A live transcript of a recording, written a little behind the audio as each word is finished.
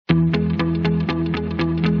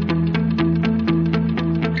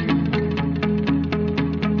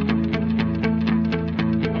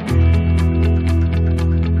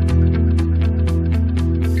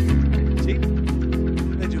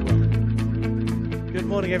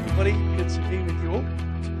morning, everybody. Good to be with you all.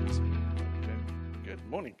 Good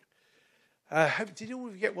morning. Did you all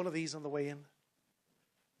get one of these on the way in?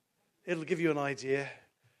 It'll give you an idea.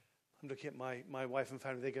 I'm looking at my wife and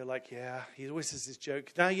family. They go like, yeah, he always says this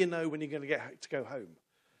joke. Now you know when you're going to get to go home.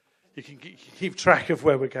 You can keep track of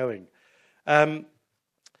where we're going. I'm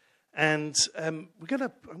going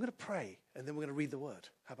to pray, and then we're going to read the word.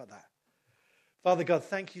 How about that? Father God,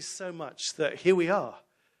 thank you so much that here we are,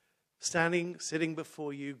 sitting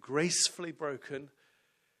before you, gracefully broken,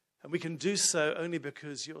 and we can do so only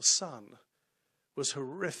because your Son was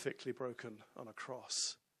horrifically broken on a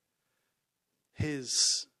cross.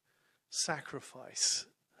 His sacrifice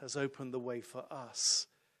has opened the way for us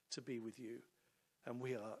to be with you, and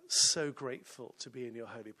we are so grateful to be in your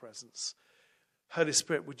holy presence. Holy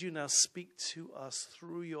Spirit, would you now speak to us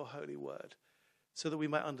through your holy word so that we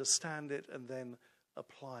might understand it and then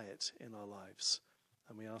apply it in our lives?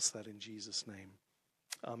 And we ask that in Jesus' name.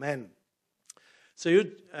 Amen. So you're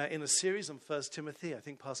in a series on 1 Timothy. I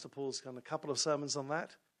think Pastor Paul's done a couple of sermons on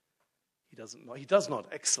that. He does not.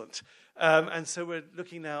 Excellent. And so we're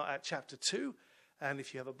looking now at chapter 2. And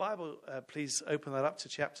if you have a Bible, please open that up to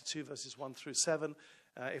chapter 2, verses 1 through 7.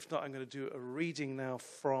 If not, I'm going to do a reading now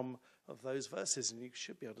from those verses. And you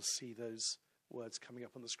should be able to see those words coming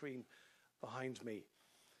up on the screen behind me.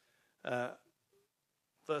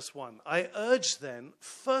 Verse 1, I urge then,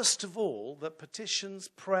 first of all, that petitions,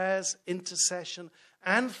 prayers, intercession,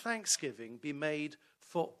 and thanksgiving be made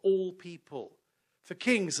for all people, for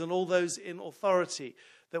kings and all those in authority,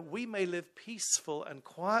 that we may live peaceful and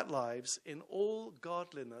quiet lives in all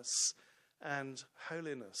godliness and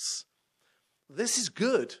holiness. This is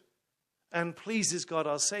good and pleases God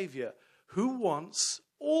our Savior, who wants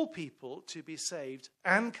all people to be saved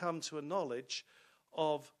and come to a knowledge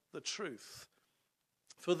of the truth.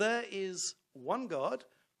 For there is one God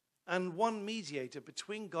and one mediator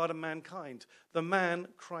between God and mankind, the man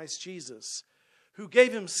Christ Jesus, who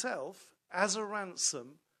gave himself as a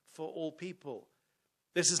ransom for all people.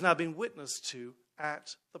 This has now been witnessed to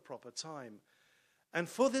at the proper time. And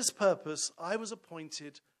for this purpose, I was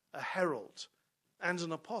appointed a herald and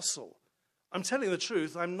an apostle. I'm telling the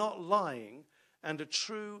truth, I'm not lying, and a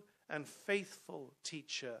true and faithful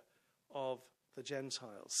teacher of the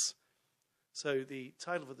Gentiles. So the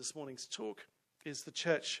title of this morning's talk is The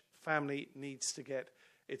Church Family Needs to Get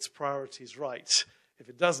Its Priorities Right. If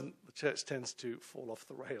it doesn't, the church tends to fall off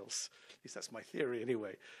the rails. At least that's my theory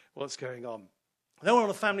anyway, what's going on. Then we're on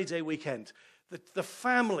a family day weekend. The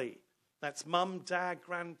family, that's mum, dad,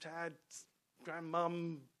 granddad,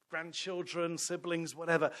 grandmum, grandchildren, siblings,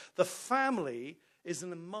 whatever. The family is a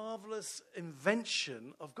marvelous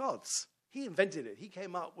invention of God's. He invented it. He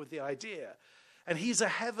came up with the idea. And he's a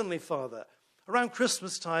heavenly father. Around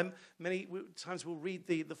Christmas time, many times we'll read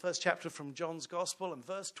the first chapter from John's Gospel, and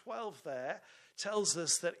verse 12 there tells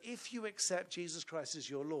us that if you accept Jesus Christ as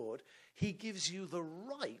your Lord, he gives you the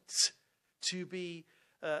right to be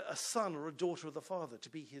a son or a daughter of the Father, to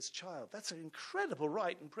be his child. That's an incredible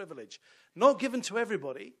right and privilege. Not given to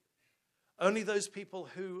everybody, only those people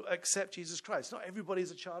who accept Jesus Christ. Not everybody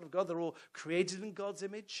is a child of God. They're all created in God's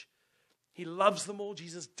image. He loves them all.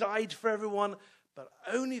 Jesus died for everyone. But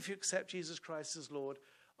only if you accept Jesus Christ as Lord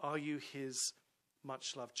are you his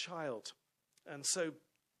much-loved child. And so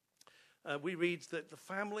we read that the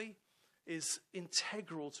family is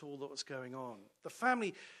integral to all that was going on. The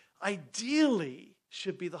family ideally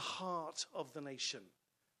should be the heart of the nation.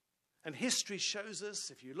 And history shows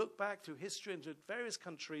us, if you look back through history into various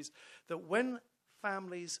countries, that when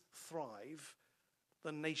families thrive,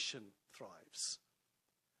 the nation thrives.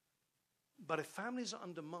 But if families are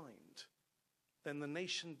undermined, then the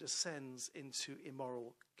nation descends into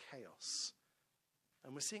immoral chaos.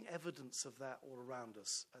 And we're seeing evidence of that all around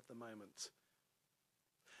us at the moment.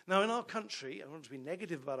 Now, in our country, I don't want to be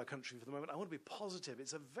negative about our country for the moment, I want to be positive.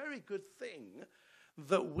 It's a very good thing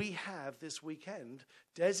that we have this weekend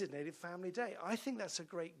designated Family Day. I think that's a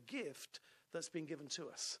great gift that's been given to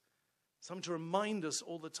us. Something to remind us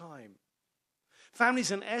all the time. Families,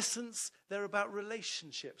 in essence, they're about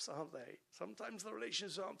relationships, aren't they? Sometimes the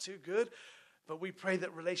relationships aren't too good, but we pray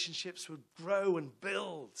that relationships would grow and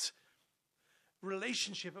build.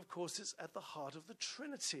 Relationship, of course, is at the heart of the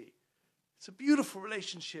Trinity. It's a beautiful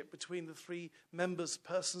relationship between the three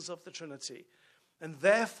persons of the Trinity. And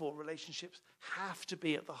therefore, relationships have to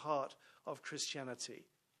be at the heart of Christianity.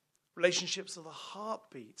 Relationships are the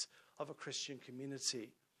heartbeat of a Christian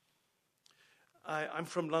community. I'm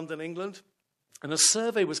from London, England. And a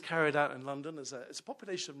survey was carried out in London. It's a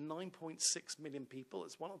population of 9.6 million people.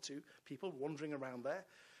 It's one or two people wandering around there.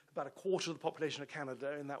 About a quarter of the population of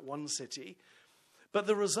Canada in that one city. But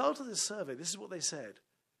the result of this survey, this is what they said.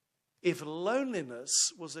 If loneliness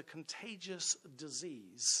was a contagious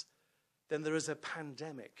disease, then there is a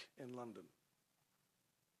pandemic in London.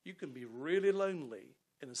 You can be really lonely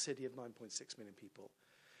in a city of 9.6 million people.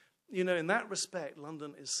 You know, in that respect,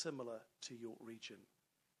 London is similar to York region.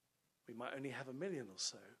 We might only have 1 million or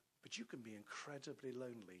so, but you can be incredibly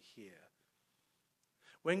lonely here.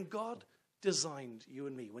 When God designed you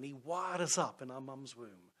and me, when he wired us up in our mum's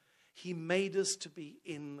womb, he made us to be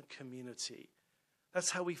in community.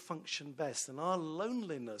 That's how we function best. And our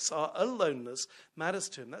loneliness, our aloneness, matters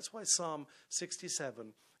to him. That's why Psalm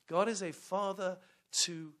 67, God is a father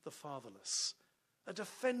to the fatherless, a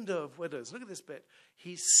defender of widows. Look at this bit.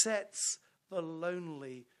 He sets the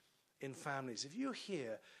lonely in families. If you're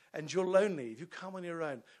here and you're lonely, if you come on your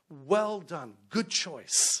own, well done, good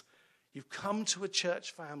choice. You've come to a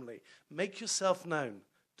church family. Make yourself known.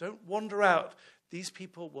 Don't wander out. These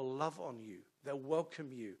people will love on you. They'll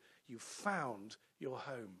welcome you. You found your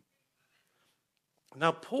home.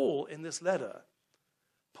 Now, Paul, in this letter,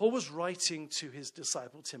 Paul was writing to his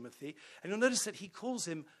disciple Timothy, and you'll notice that he calls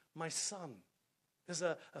him my son. There's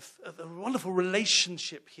a wonderful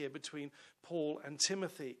relationship here between Paul and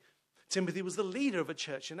Timothy. Timothy was the leader of a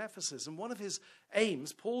church in Ephesus, and one of his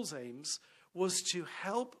aims, Paul's aims, was to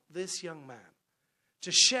help this young man,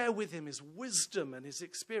 to share with him his wisdom and his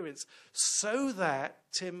experience so that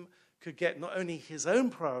Tim could get not only his own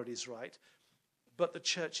priorities right, but the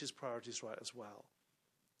church's priorities right as well.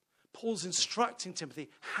 Paul's instructing Timothy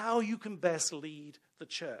how you can best lead the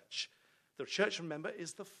church. The church, remember,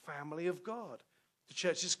 is the family of God. The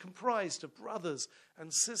church is comprised of brothers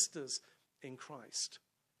and sisters in Christ.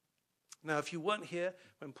 Now, if you weren't here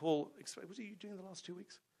when Paul, what are you doing the last 2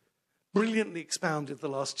 weeks? Brilliantly expounded the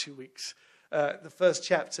last 2 weeks. The first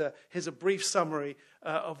chapter, here's a brief summary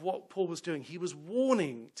of what Paul was doing. He was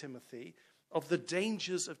warning Timothy of the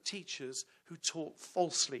dangers of teachers who taught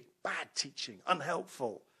falsely, bad teaching,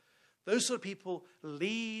 unhelpful. Those sort of people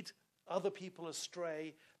lead other people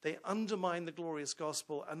astray. They undermine the glorious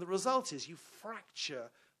gospel. And the result is you fracture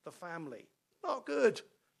the family. Not good.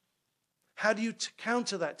 How do you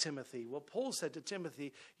counter that, Timothy? Well, Paul said to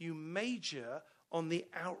Timothy, you major on the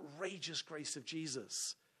outrageous grace of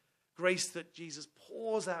Jesus. Grace that Jesus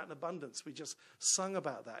pours out in abundance. We just sung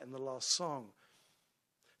about that in the last song.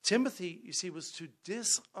 Timothy, you see, was to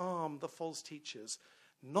disarm the false teachers,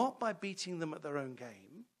 not by beating them at their own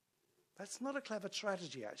game. That's not a clever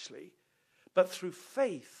strategy, actually. But through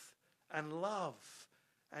faith and love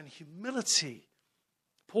and humility.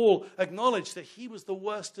 Paul acknowledged that he was the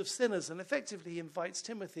worst of sinners, and effectively he invites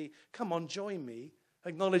Timothy, come on, join me.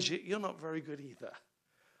 Acknowledge it, you're not very good either.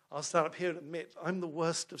 I'll stand up here and admit I'm the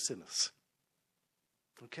worst of sinners.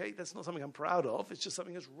 Okay, that's not something I'm proud of. It's just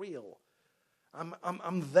something that's real.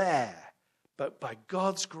 I'm there. But by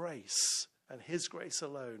God's grace and his grace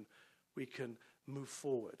alone, we can move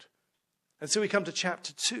forward. And so we come to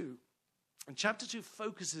chapter 2. And chapter 2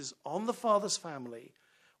 focuses on the Father's family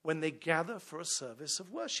when they gather for a service of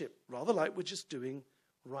worship, rather like we're just doing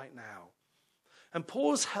right now. And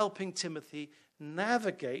Paul's helping Timothy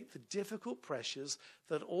navigate the difficult pressures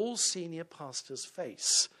that all senior pastors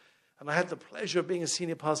face. And I had the pleasure of being a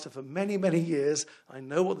senior pastor for many, many years. I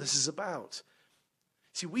know what this is about.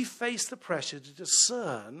 See, we face the pressure to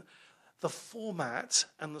discern the format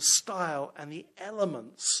and the style and the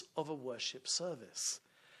elements of a worship service.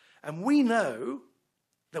 And we know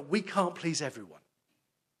that we can't please everyone.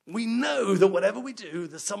 We know that whatever we do,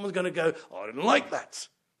 that someone's going to go, oh, I didn't like that.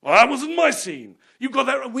 Well, that wasn't my scene. You got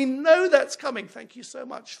that right. We know that's coming. Thank you so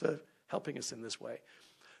much for helping us in this way.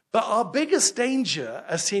 But our biggest danger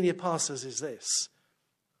as senior pastors is this,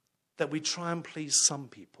 that we try and please some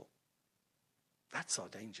people. That's our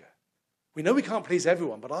danger. We know we can't please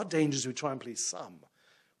everyone, but our danger is we try and please some.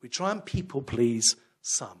 We try and people please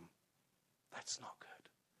some. That's not good.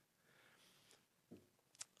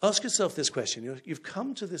 Ask yourself this question. You've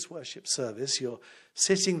come to this worship service. You're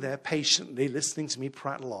sitting there patiently listening to me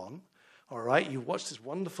prattle on. All right? You've watched this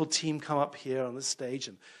wonderful team come up here on the stage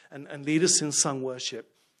and lead us in sung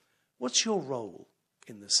worship. What's your role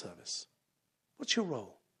in this service? What's your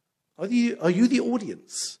role? Are you the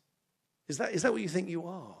audience? Is that what you think you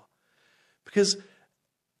are? Because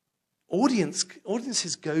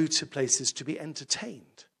audiences go to places to be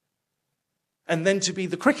entertained. And then to be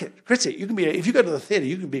the critic. You can be, if you go to the theater,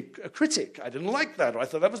 you can be a critic. I didn't like that, or I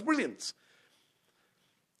thought that was brilliant.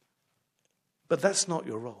 But that's not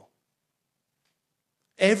your role.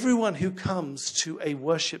 Everyone who comes to a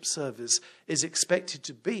worship service is expected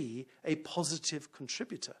to be a positive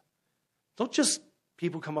contributor. Not just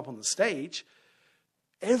people come up on the stage.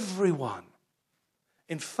 Everyone.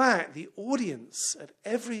 In fact, the audience at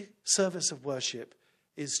every service of worship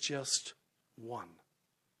is just one.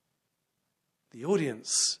 The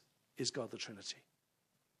audience is God the Trinity.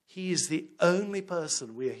 He is the only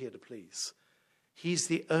person we are here to please. He's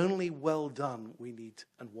the only well done we need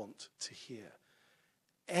and want to hear.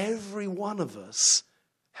 Every one of us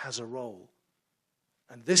has a role.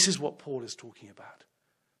 And this is what Paul is talking about.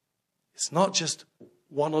 It's not just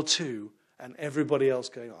one or two and everybody else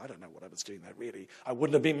going, I don't know what I was doing there really. I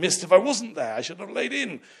wouldn't have been missed if I wasn't there. I should have laid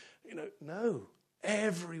in. No.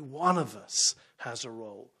 Every one of us has a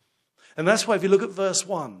role. And that's why if you look at verse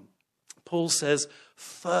 1, Paul says,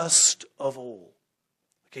 first of all.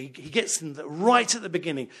 Okay, he gets in right at the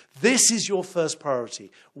beginning. This is your first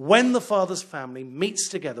priority. When the Father's family meets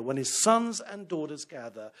together, when his sons and daughters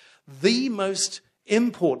gather, the most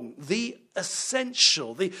important, the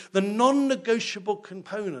essential, the non-negotiable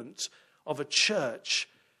component of a church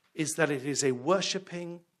is that it is a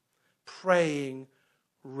worshipping, praying,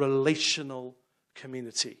 relational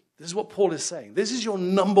community. This is what Paul is saying. This is your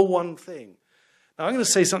number one thing. Now, I'm going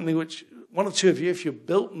to say something which one or two of you, if you're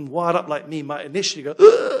built and wired up like me, might initially go,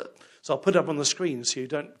 ugh! So I'll put it up on the screen so you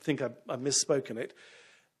don't think I've misspoken it.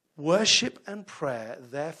 Worship and prayer,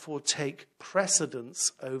 therefore, take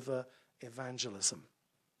precedence over evangelism.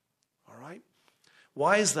 All right?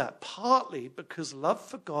 Why is that? Partly because love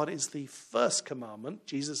for God is the first commandment.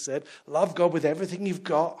 Jesus said, love God with everything you've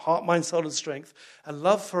got, heart, mind, soul, and strength. And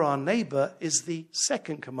love for our neighbor is the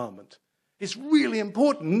second commandment. It's really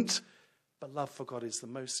important, but love for God is the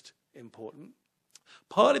most important.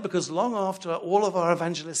 Partly because long after all of our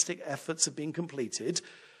evangelistic efforts have been completed,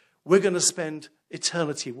 we're going to spend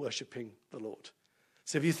eternity worshiping the Lord.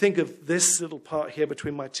 So if you think of this little part here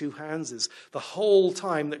between my two hands is the whole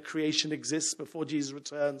time that creation exists before Jesus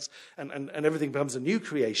returns and everything becomes a new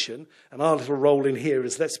creation, and our little role in here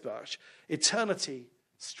is let's march. Eternity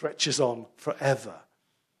stretches on forever.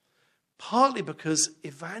 Partly because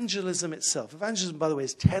evangelism itself, evangelism, by the way,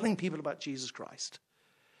 is telling people about Jesus Christ,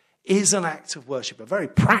 is an act of worship, a very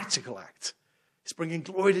practical act. It's bringing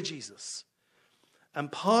glory to Jesus. And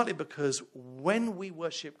partly because when we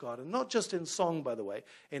worship God, and not just in song, by the way,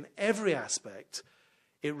 in every aspect,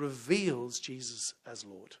 it reveals Jesus as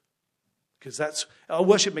Lord. Because our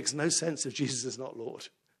worship makes no sense if Jesus is not Lord.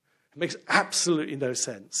 It makes absolutely no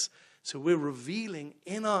sense. So we're revealing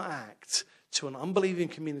in our act to an unbelieving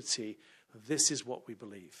community, this is what we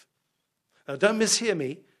believe. Now, don't mishear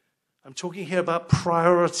me. I'm talking here about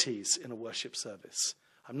priorities in a worship service.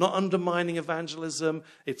 I'm not undermining evangelism.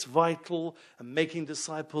 It's vital, and making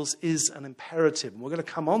disciples is an imperative. And we're going to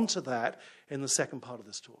come on to that in the second part of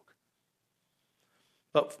this talk.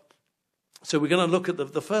 So we're going to look at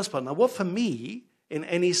the first part. Now, what for me in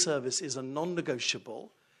any service is a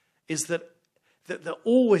non-negotiable is that there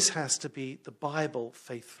always has to be the Bible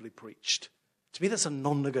faithfully preached. To me, that's a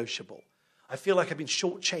non-negotiable. I feel like I've been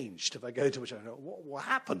shortchanged if I go to which I know what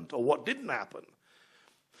happened or what didn't happen.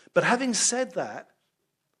 But having said that,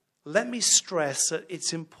 let me stress that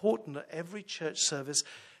it's important that every church service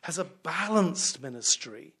has a balanced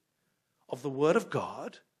ministry of the Word of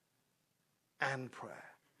God and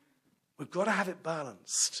prayer. We've got to have it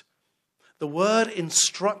balanced. The Word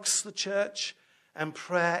instructs the church, and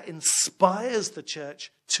prayer inspires the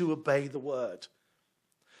church to obey the Word.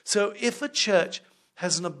 So if a church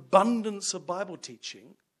has an abundance of Bible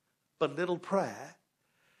teaching, but little prayer,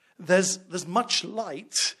 there's much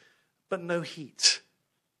light, but no heat.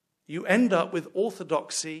 You end up with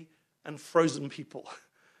orthodoxy and frozen people.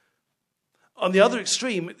 On the other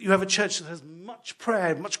extreme, you have a church that has much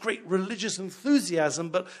prayer, much great religious enthusiasm,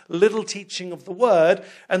 but little teaching of the word.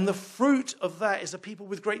 And the fruit of that is a people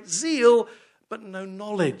with great zeal, but no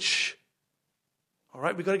knowledge. All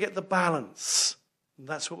right, we've got to get the balance. And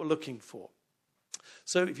that's what we're looking for.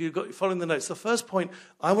 So if you're following the notes, the first point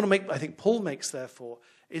I want to make, I think Paul makes, therefore,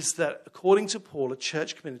 is that according to Paul, a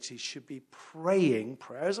church community should be praying,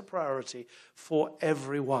 prayer is a priority, for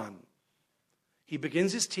everyone. He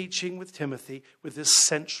begins his teaching with Timothy with this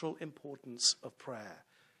central importance of prayer.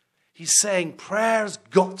 He's saying prayer has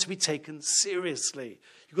got to be taken seriously.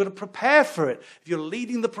 You've got to prepare for it. If you're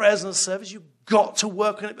leading the prayers in a service, you've got to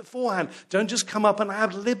work on it beforehand. Don't just come up and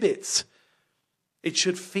ad-lib it. It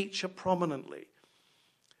should feature prominently.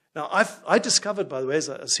 Now, I discovered, by the way, as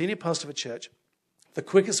a senior pastor of a church, the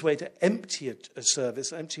quickest way to empty a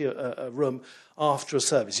service, empty a room after a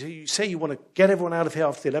service. You say you want to get everyone out of here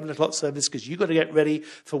after the 11 o'clock service because you've got to get ready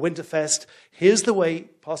for Winterfest. Here's the way,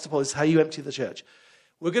 Pastor Paul, this is how you empty the church.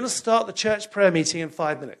 We're going to start the church prayer meeting in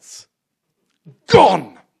 5 minutes.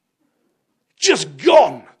 Gone! Just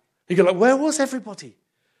gone! You go like, where was everybody?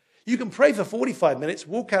 You can pray for 45 minutes,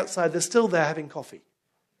 walk outside, they're still there having coffee.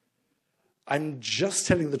 I'm just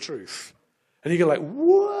telling the truth. And you go like,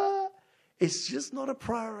 what? It's just not a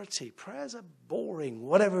priority. Prayers are boring,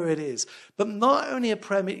 whatever it is. But not only have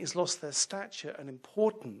prayer meetings lost their stature and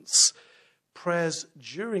importance, prayers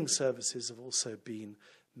during services have also been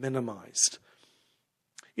minimized.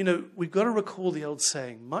 You know, we've got to recall the old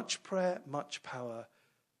saying, much prayer, much power,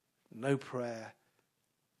 no prayer,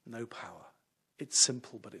 no power. It's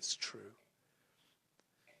simple, but it's true.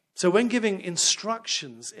 So when giving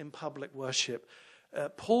instructions in public worship,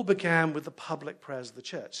 Paul began with the public prayers of the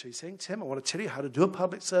church. So he's saying, Tim, I want to tell you how to do a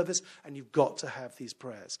public service, and you've got to have these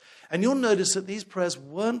prayers. And you'll notice that these prayers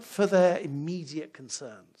weren't for their immediate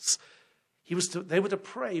concerns. They were to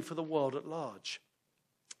pray for the world at large.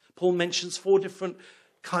 Paul mentions 4 different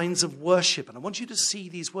kinds of worship, and I want you to see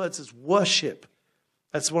these words as worship.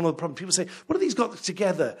 That's one of the problems. People say, what have these got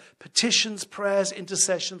together? Petitions, prayers,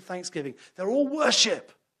 intercession, thanksgiving. They're all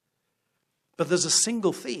worship. But there's a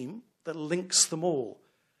single theme that links them all.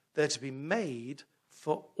 They're to be made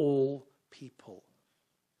for all people.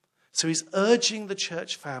 So he's urging the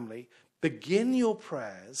church family, begin your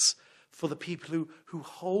prayers for the people who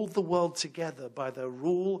hold the world together by their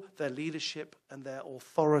rule, their leadership, and their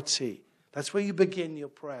authority. That's where you begin your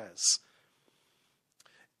prayers.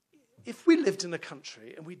 If we lived in a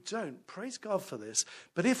country, and we don't, praise God for this,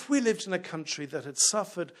 but if we lived in a country that had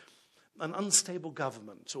suffered an unstable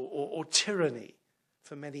government or tyranny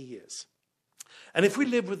for many years, and if we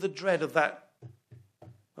lived with the dread of that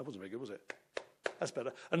wasn't very good, was it? That's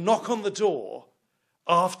better. A knock on the door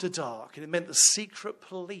after dark, and it meant the secret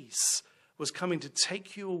police was coming to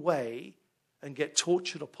take you away and get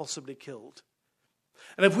tortured or possibly killed.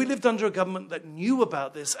 And if we lived under a government that knew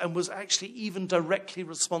about this and was actually even directly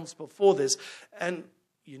responsible for this, and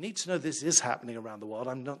you need to know this is happening around the world,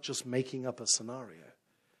 I'm not just making up a scenario.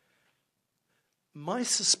 My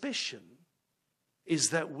suspicion is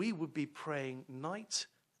that we would be praying night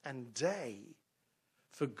and day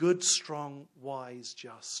for good, strong, wise,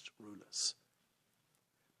 just rulers.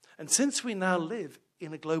 And since we now live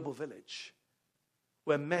in a global village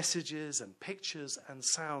where messages and pictures and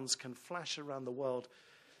sounds can flash around the world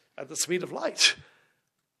at the speed of light,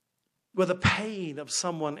 where the pain of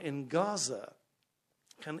someone in Gaza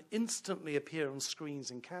can instantly appear on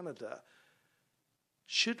screens in Canada,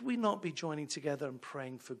 should we not be joining together and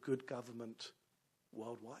praying for good government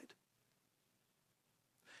worldwide?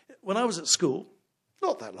 When I was at school,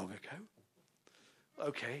 not that long ago,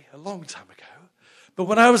 okay, a long time ago, but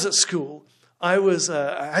when I was at school, I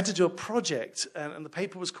had to do a project, and the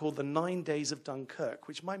paper was called The 9 Days of Dunkirk,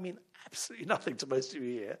 which might mean absolutely nothing to most of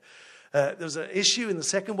you here. There was an issue in the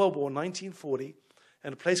Second World War, 1940,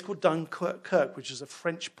 in a place called Dunkirk, which is a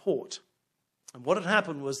French port. And what had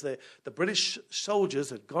happened was the British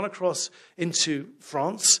soldiers had gone across into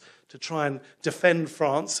France to try and defend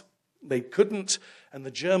France. They couldn't, and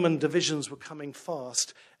the German divisions were coming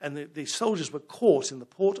fast, and the soldiers were caught in the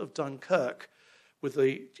port of Dunkirk with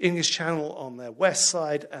the English Channel on their west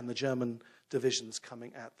side and the German divisions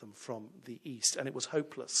coming at them from the east, and it was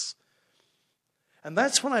hopeless. And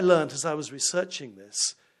that's when I learned, as I was researching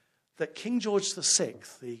this, that King George VI,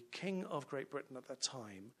 the King of Great Britain at that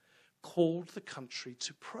time, called the country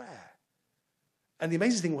to prayer. And the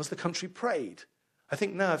amazing thing was the country prayed. I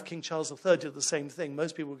think now if King Charles III did the same thing,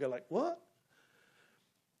 most people would go like, what?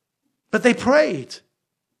 But they prayed.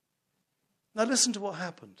 Now listen to what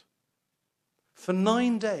happened. For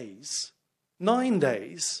 9 days,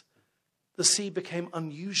 the sea became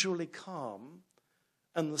unusually calm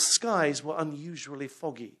and the skies were unusually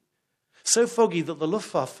foggy. So foggy that the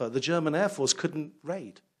Luftwaffe, the German Air Force, couldn't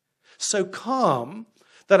raid. So calm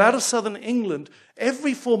that out of southern England,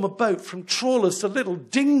 every form of boat, from trawlers to little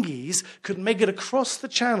dinghies, could make it across the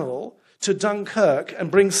channel to Dunkirk and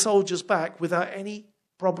bring soldiers back without any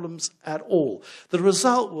problems at all. The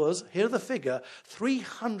result was, here the figure,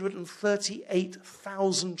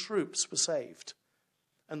 338,000 troops were saved.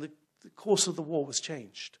 And the course of the war was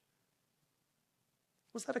changed.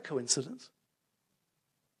 Was that a coincidence?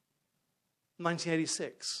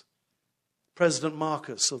 1986, President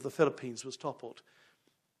Marcos of the Philippines was toppled.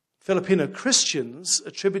 Filipino Christians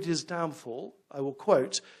attributed his downfall, I will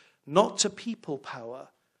quote, not to people power,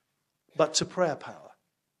 but to prayer power.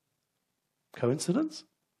 Coincidence?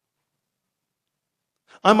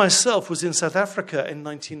 I myself was in South Africa in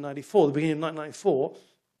 1994, the beginning of 1994,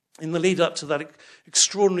 in the lead up to that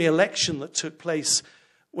extraordinary election that took place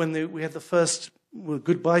when we had the first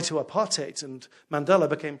goodbye to apartheid and Mandela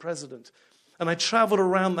became president. And I traveled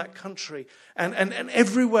around that country, and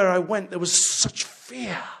everywhere I went, there was such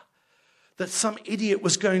fear that some idiot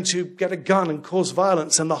was going to get a gun and cause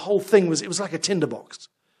violence, and the whole thing it was like a tinderbox.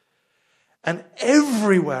 And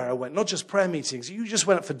everywhere I went, not just prayer meetings, you just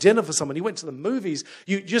went out for dinner for someone, you went to the movies,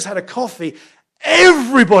 you just had a coffee,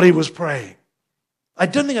 everybody was praying. I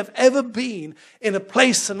don't think I've ever been in a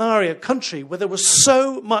place, scenario, country where there was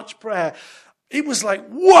so much prayer. It was like,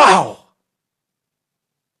 wow!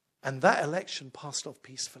 And that election passed off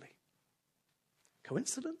peacefully.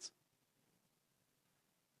 Coincidence?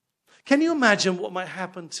 Can you imagine what might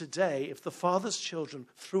happen today if the Father's children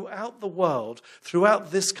throughout the world, throughout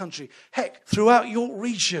this country, heck, throughout your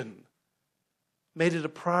region, made it a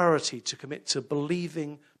priority to commit to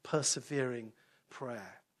believing, persevering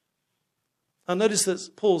prayer? Now notice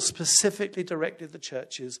that Paul specifically directed the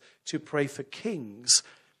churches to pray for kings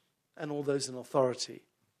and all those in authority.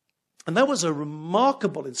 And that was a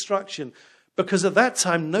remarkable instruction because at that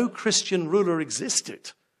time no Christian ruler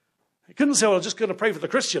existed. You couldn't say, well, I'm just going to pray for the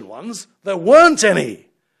Christian ones. There weren't any.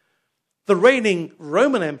 The reigning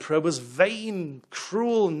Roman emperor was vain,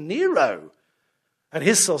 cruel Nero. And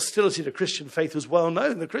his hostility to Christian faith was well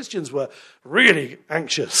known. The Christians were really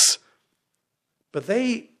anxious. But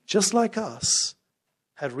they, just like us,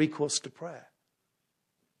 had recourse to prayer.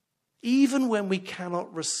 Even when we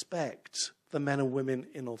cannot respect the men and women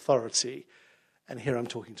in authority, and here I'm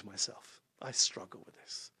talking to myself, I struggle with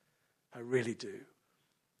this. I really do.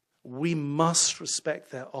 We must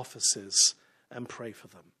respect their offices and pray for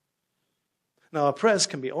them. Now, our prayers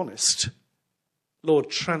can be honest.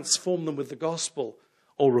 Lord, transform them with the gospel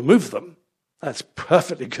or remove them. That's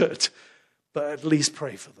perfectly good. But at least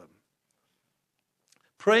pray for them.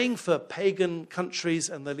 Praying for pagan countries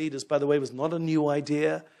and their leaders, by the way, was not a new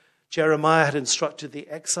idea. Jeremiah had instructed the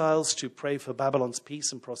exiles to pray for Babylon's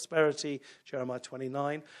peace and prosperity, Jeremiah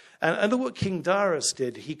 29. And look what King Darius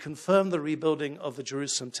did. He confirmed the rebuilding of the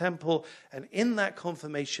Jerusalem temple, and in that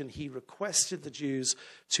confirmation, he requested the Jews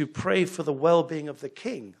to pray for the well-being of the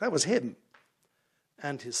king. That was him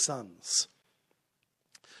and his sons.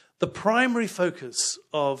 The primary focus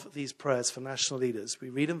of these prayers for national leaders, we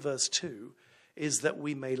read in verse 2, is that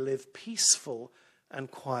we may live peaceful and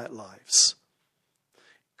quiet lives.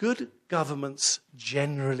 Good governments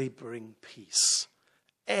generally bring peace.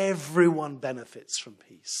 Everyone benefits from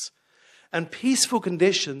peace. And peaceful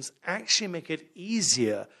conditions actually make it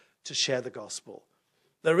easier to share the gospel.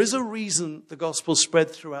 There is a reason the gospel spread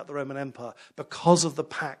throughout the Roman Empire, because of the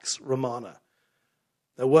Pax Romana.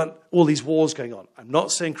 There weren't all these wars going on. I'm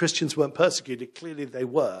not saying Christians weren't persecuted. Clearly they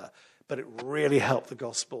were. But it really helped the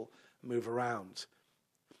gospel move around.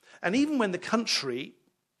 And even when the country,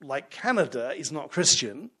 like Canada, is not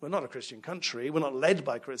Christian, we're not a Christian country, we're not led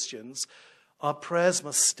by Christians, our prayers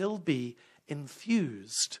must still be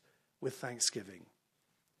infused with thanksgiving.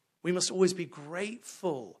 We must always be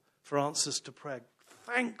grateful for answers to prayer,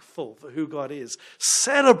 thankful for who God is,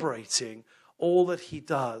 celebrating all that he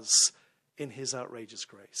does in his outrageous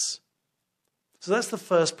grace. So that's the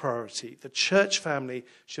first priority. The church family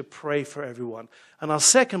should pray for everyone. And our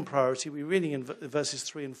second priority, we're reading in verses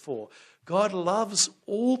 3 and 4. God loves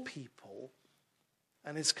all people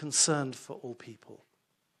and is concerned for all people.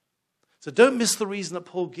 So don't miss the reason that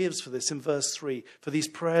Paul gives for this in verse 3, for these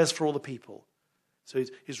prayers for all the people. So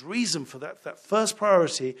his reason for that first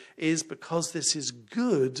priority is because this is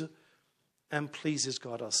good and pleases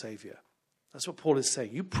God our Savior. That's what Paul is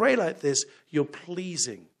saying. You pray like this, you're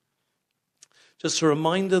pleasing. Just a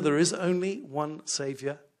reminder, there is only one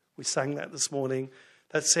Savior. We sang that this morning.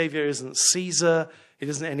 That Savior isn't Caesar. It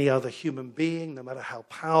isn't any other human being, no matter how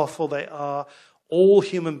powerful they are. All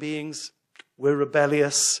human beings, we're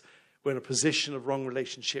rebellious. We're in a position of wrong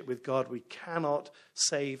relationship with God. We cannot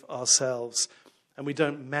save ourselves. And we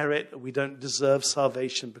don't merit, we don't deserve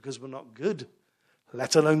salvation because we're not good,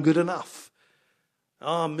 let alone good enough.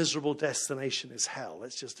 Our miserable destination is hell.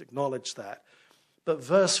 Let's just acknowledge that. But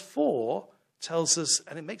verse 4 tells us,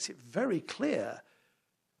 and it makes it very clear,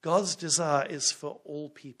 God's desire is for all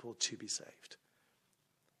people to be saved.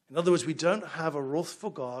 In other words, we don't have a wrathful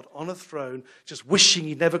God on a throne just wishing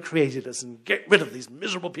he never created us and get rid of these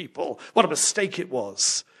miserable people. What a mistake it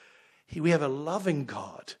was. We have a loving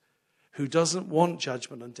God who doesn't want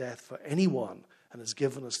judgment and death for anyone and has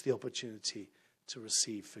given us the opportunity to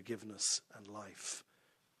receive forgiveness and life.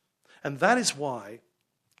 And that is why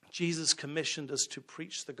Jesus commissioned us to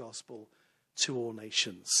preach the gospel to all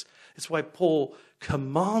nations. It's why Paul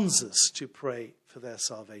commands us to pray for their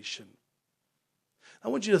salvation. I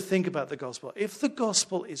want you to think about the gospel. If the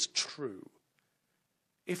gospel is true,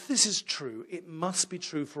 if this is true, it must be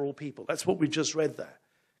true for all people. That's what we just read there.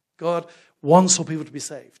 God wants all people to be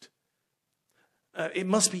saved. It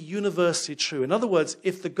must be universally true. In other words,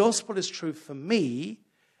 if the gospel is true for me,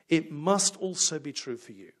 it must also be true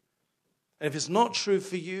for you. And if it's not true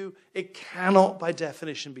for you, it cannot by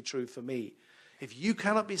definition be true for me. If you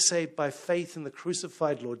cannot be saved by faith in the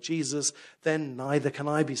crucified Lord Jesus, then neither can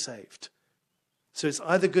I be saved. So it's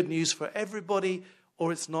either good news for everybody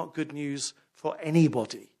or it's not good news for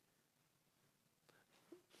anybody.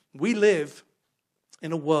 We live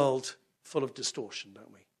in a world full of distortion,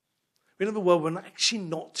 don't we? We live in a world where we're actually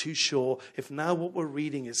not too sure if now what we're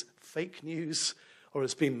reading is fake news or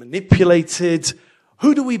it's been manipulated.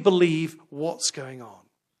 Who do we believe? What's going on?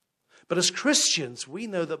 But as Christians, we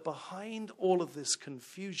know that behind all of this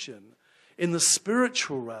confusion, in the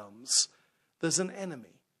spiritual realms, there's an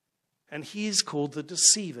enemy. And he is called the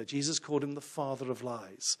deceiver. Jesus called him the father of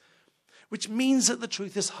lies, which means that the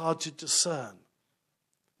truth is hard to discern.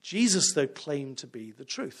 Jesus, though, claimed to be the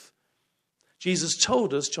truth. Jesus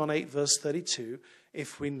told us, John 8, verse 32,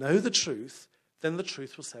 if we know the truth, then the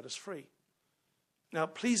truth will set us free. Now,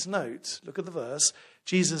 please note, look at the verse,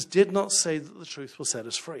 Jesus did not say that the truth will set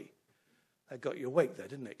us free. That got you awake there,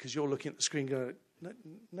 didn't it? Because you're looking at the screen going,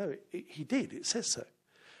 no, he did. It says so.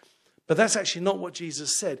 But that's actually not what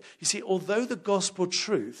Jesus said. You see, although the gospel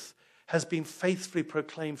truth has been faithfully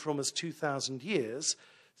proclaimed for almost 2,000 years,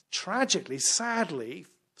 tragically, sadly,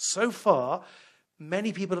 so far,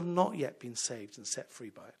 many people have not yet been saved and set free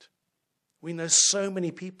by it. We know so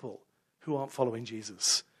many people who aren't following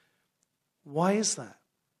Jesus. Why is that?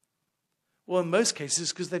 Well, in most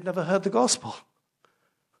cases, because they've never heard the gospel.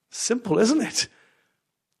 Simple, isn't it?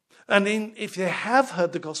 And if they have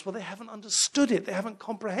heard the gospel, they haven't understood it. They haven't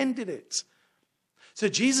comprehended it. So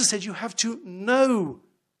Jesus said you have to know.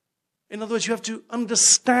 In other words, you have to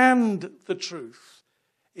understand the truth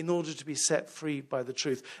in order to be set free by the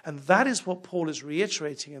truth. And that is what Paul is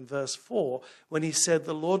reiterating in verse 4 when he said,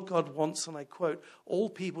 the Lord God wants, and I quote, all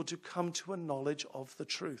people to come to a knowledge of the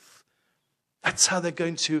truth. That's how they're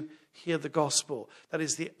going to hear the gospel. That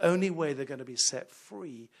is the only way they're going to be set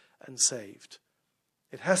free and saved.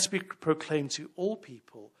 It has to be proclaimed to all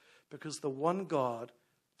people because the one God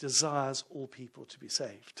desires all people to be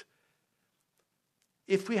saved.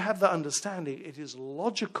 If we have that understanding, it is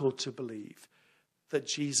logical to believe that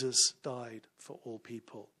Jesus died for all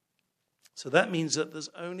people. So that means that there's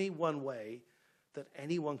only one way that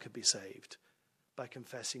anyone can be saved, by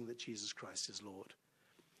confessing that Jesus Christ is Lord.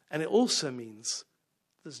 And it also means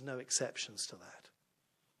there's no exceptions to that.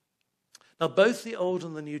 Now, both the Old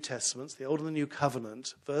and the New Testaments, the Old and the New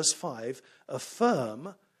Covenant, verse 5,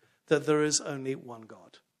 affirm that there is only one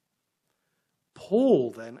God.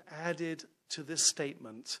 Paul then added to this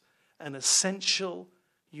statement an essential,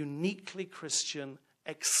 uniquely Christian,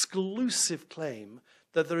 exclusive claim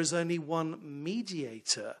that there is only one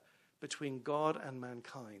mediator between God and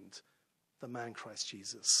mankind, the man Christ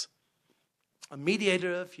Jesus. A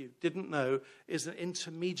mediator, if you didn't know, is an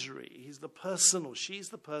intermediary. He's the person, or she's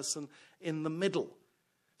the person in the middle.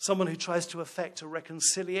 Someone who tries to effect a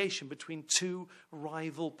reconciliation between two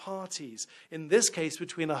rival parties. In this case,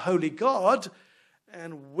 between a holy God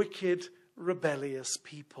and wicked, rebellious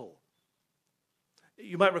people.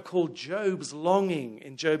 You might recall Job's longing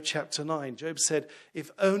in Job chapter 9. Job said, if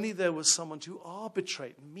only there was someone to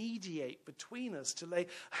arbitrate, mediate between us, to lay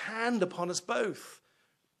a hand upon us both.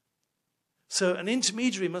 So an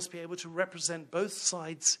intermediary must be able to represent both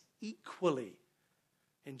sides equally.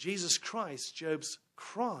 In Jesus Christ, Job's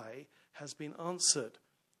cry has been answered.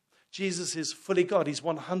 Jesus is fully God. He's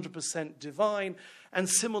 100% divine and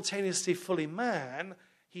simultaneously fully man.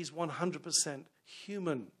 He's 100%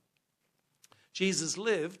 human. Jesus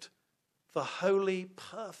lived the holy,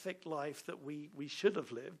 perfect life that we should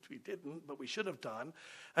have lived. We didn't, but we should have done.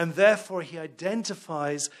 And therefore, he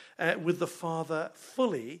identifies with the Father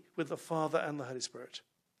fully, with the Father and the Holy Spirit.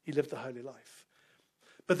 He lived the holy life.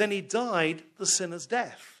 But then he died the sinner's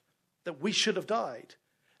death that we should have died.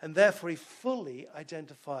 And therefore, he fully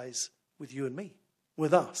identifies with you and me,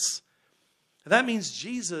 with us. And that means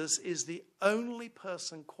Jesus is the only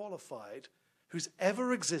person qualified who's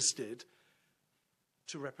ever existed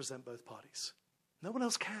to represent both parties. No one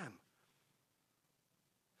else can.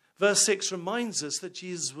 Verse 6 reminds us that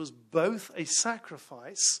Jesus was both a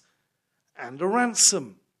sacrifice and a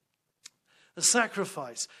ransom. A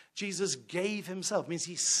sacrifice. Jesus gave himself. It means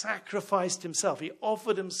he sacrificed himself. He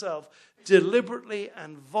offered himself deliberately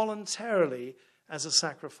and voluntarily as a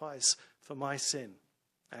sacrifice for my sin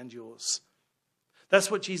and yours.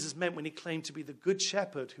 That's what Jesus meant when he claimed to be the good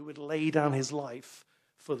shepherd who would lay down his life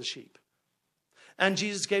for the sheep. And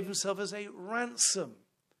Jesus gave himself as a ransom.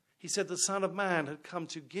 He said the Son of Man had come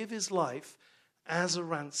to give his life as a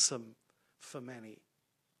ransom for many.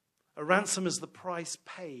 A ransom is the price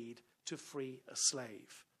paid to free a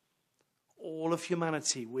slave. all of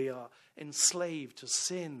humanity. We are enslaved to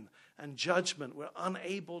sin and judgment. We're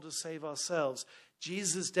unable to save ourselves.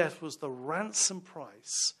 Jesus' death was the ransom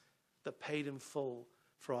price that paid in full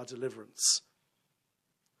for our deliverance.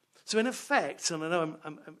 So in effect, and I know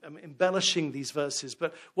I'm embellishing these verses,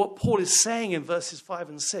 but what Paul is saying in verses 5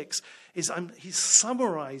 and 6 is he's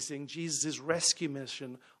summarizing Jesus' rescue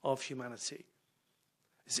mission of humanity.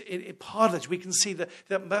 In part of it, we can see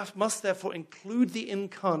that must therefore include the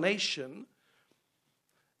incarnation,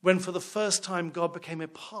 when for the first time God became a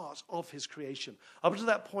part of his creation. Up to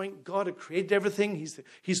that point, God had created everything.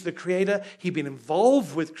 He's the creator. He'd been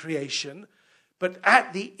involved with creation. But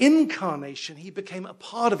at the incarnation, he became a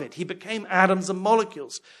part of it. He became atoms and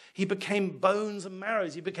molecules. He became bones and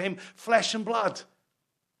marrows. He became flesh and blood.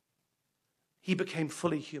 He became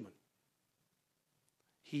fully human.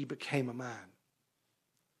 He became a man.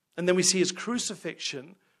 And then we see his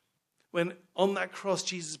crucifixion, when on that cross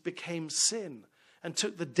Jesus became sin and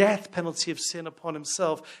took the death penalty of sin upon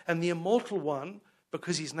himself. And the immortal one,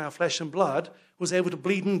 because he's now flesh and blood, was able to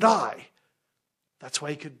bleed and die. That's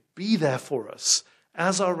why he could be there for us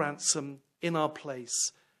as our ransom, in our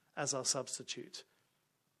place, as our substitute.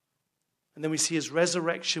 And then we see his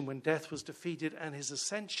resurrection when death was defeated, and his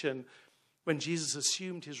ascension when Jesus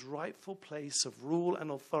assumed his rightful place of rule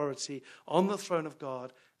and authority on the throne of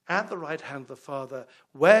God at the right hand of the Father,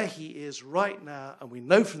 where he is right now. And we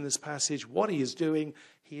know from this passage what he is doing.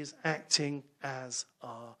 He is acting as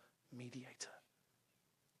our mediator.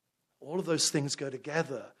 All of those things go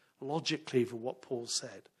together logically for what Paul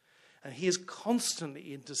said. And he is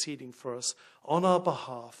constantly interceding for us on our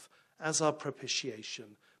behalf as our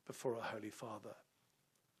propitiation before our Holy Father.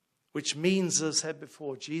 Which means, as I said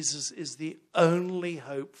before, Jesus is the only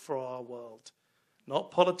hope for our world.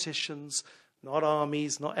 Not politicians, not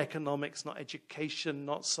armies, not economics, not education,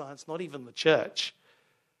 not science, not even the church.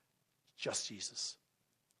 Just Jesus.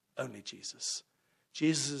 Only Jesus.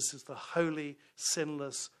 Jesus is the holy,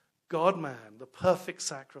 sinless God-man, the perfect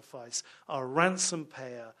sacrifice, our ransom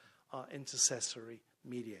payer, our intercessory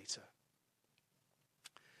mediator.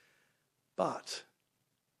 But,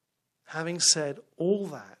 having said all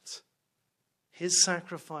that, his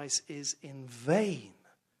sacrifice is in vain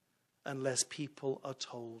unless people are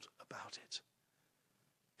told about it.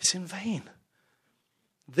 It's in vain.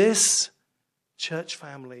 This church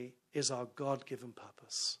family is our God-given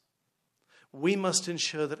purpose. We must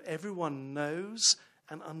ensure that everyone knows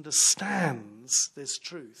and understands this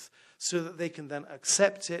truth so that they can then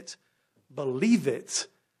accept it, believe it,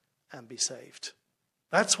 and be saved.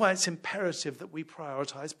 That's why it's imperative that we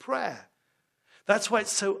prioritize prayer. That's why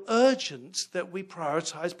it's so urgent that we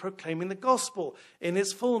prioritize proclaiming the gospel in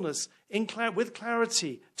its fullness, with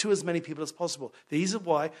clarity, to as many people as possible. These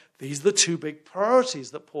are the two big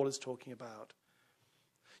priorities that Paul is talking about.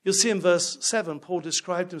 You'll see in verse 7, Paul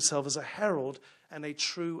described himself as a herald and a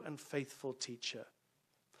true and faithful teacher.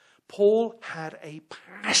 Paul had a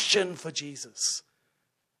passion for Jesus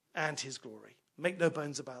and his glory. Make no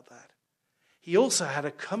bones about that. He also had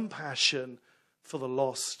a compassion for the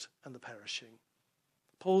lost and the perishing.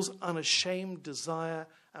 Paul's unashamed desire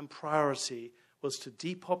and priority was to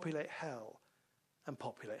depopulate hell and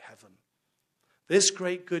populate heaven. This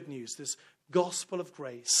great good news, this gospel of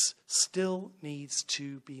grace, still needs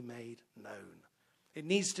to be made known. It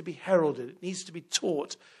needs to be heralded. It needs to be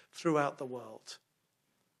taught throughout the world.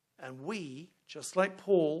 And we, just like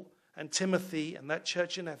Paul and Timothy and that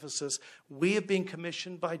church in Ephesus, we have been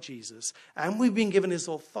commissioned by Jesus, and we've been given his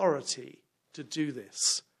authority to do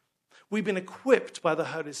this. We've been equipped by the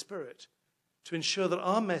Holy Spirit to ensure that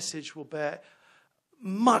our message will bear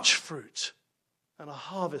much fruit and a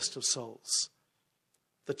harvest of souls.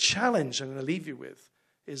 The challenge I'm going to leave you with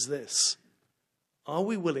is this: are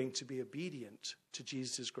we willing to be obedient to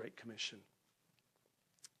Jesus' Great Commission?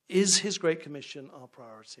 Is his Great Commission our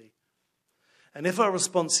priority? And if our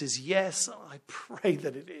response is yes, and I pray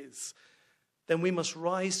that it is, then we must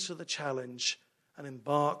rise to the challenge and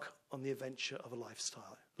embark on the adventure of a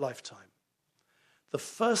lifetime. The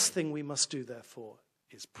first thing we must do, therefore,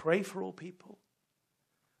 is pray for all people.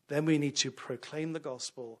 Then we need to proclaim the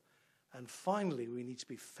gospel. And finally, we need to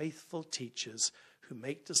be faithful teachers who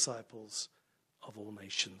make disciples of all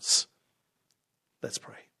nations. Let's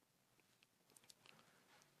pray.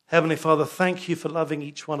 Heavenly Father, thank you for loving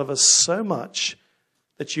each one of us so much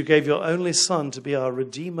that you gave your only Son to be our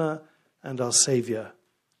Redeemer and our Savior.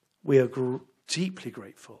 We are deeply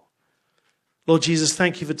grateful. Lord Jesus,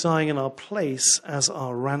 thank you for dying in our place as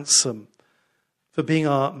our ransom, for being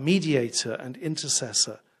our mediator and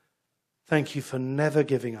intercessor. Thank you for never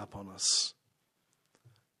giving up on us.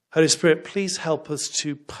 Holy Spirit, please help us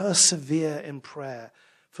to persevere in prayer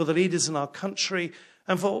for the leaders in our country,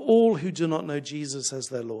 and for all who do not know Jesus as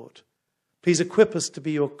their Lord. Please equip us to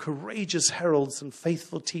be your courageous heralds and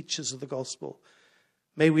faithful teachers of the gospel.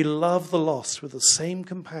 May we love the lost with the same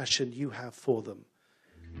compassion you have for them.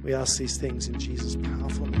 We ask these things in Jesus'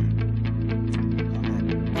 powerful name.